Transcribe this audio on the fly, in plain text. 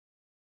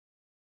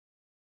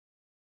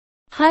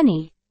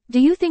Honey, do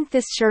you think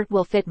this shirt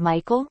will fit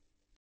Michael?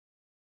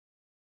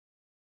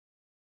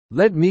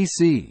 Let me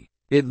see.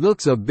 It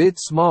looks a bit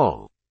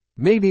small.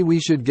 Maybe we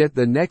should get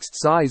the next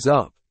size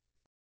up.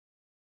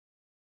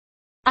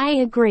 I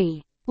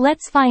agree.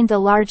 Let's find the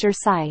larger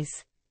size.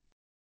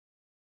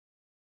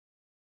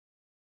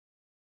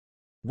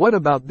 What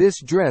about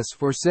this dress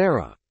for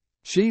Sarah?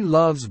 She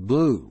loves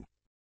blue.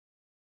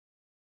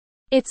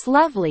 It's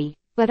lovely,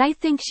 but I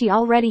think she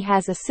already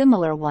has a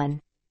similar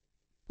one.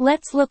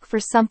 Let's look for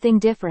something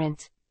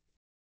different.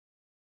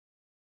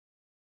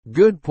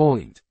 Good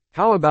point.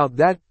 How about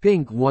that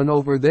pink one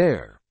over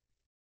there?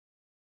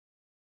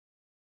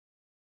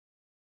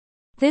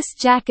 This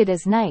jacket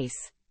is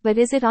nice, but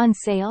is it on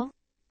sale?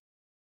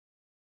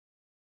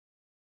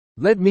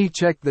 Let me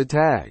check the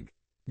tag.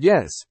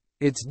 Yes,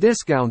 it's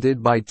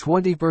discounted by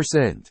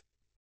 20%.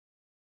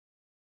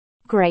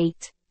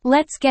 Great.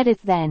 Let's get it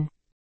then.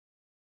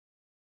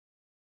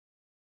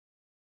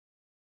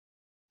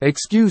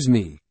 Excuse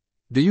me.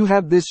 Do you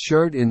have this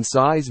shirt in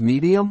size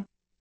medium?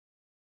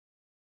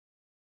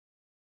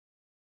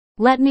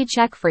 Let me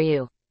check for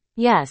you.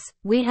 Yes,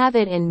 we have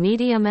it in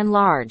medium and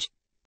large.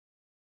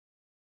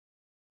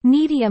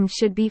 Medium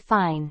should be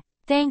fine.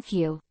 Thank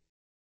you.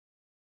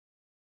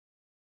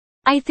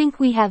 I think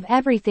we have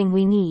everything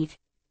we need.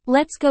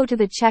 Let's go to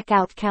the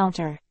checkout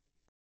counter.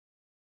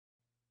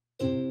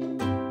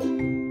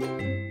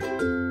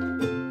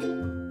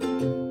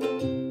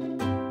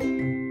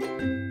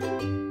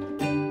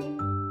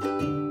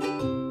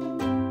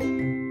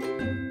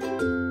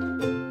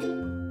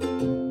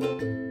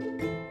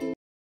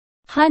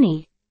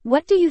 Honey,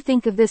 what do you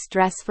think of this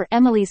dress for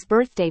Emily's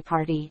birthday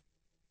party?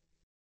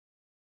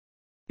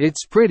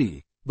 It's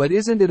pretty, but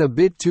isn't it a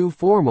bit too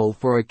formal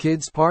for a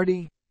kid's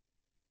party?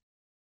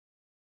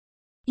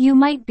 You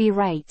might be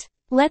right.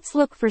 Let's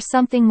look for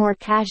something more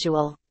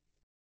casual.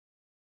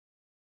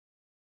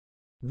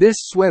 This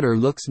sweater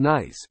looks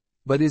nice,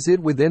 but is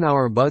it within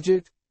our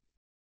budget?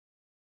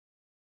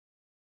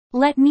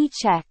 Let me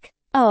check.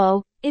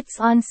 Oh, it's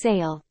on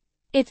sale.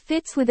 It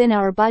fits within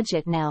our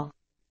budget now.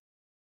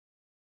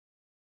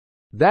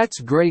 That's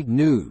great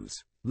news.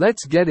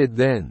 Let's get it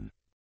then.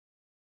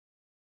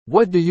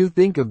 What do you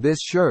think of this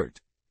shirt?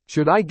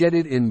 Should I get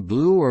it in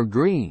blue or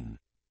green?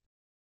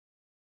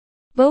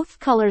 Both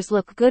colors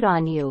look good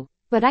on you,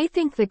 but I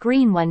think the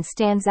green one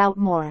stands out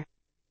more.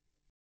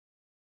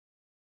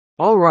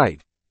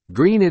 Alright,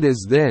 green it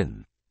is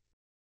then.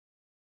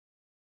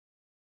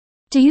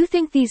 Do you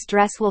think these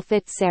dress will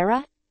fit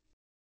Sarah?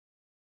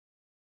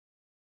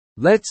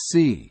 Let's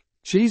see.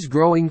 She's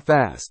growing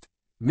fast.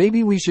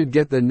 Maybe we should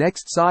get the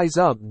next size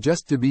up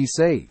just to be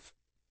safe.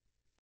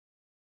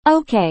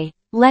 Okay,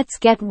 let's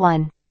get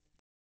one.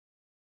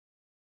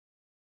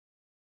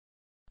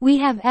 We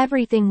have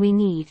everything we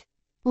need.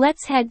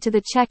 Let's head to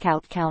the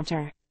checkout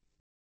counter.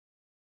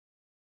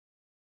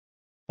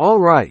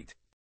 Alright.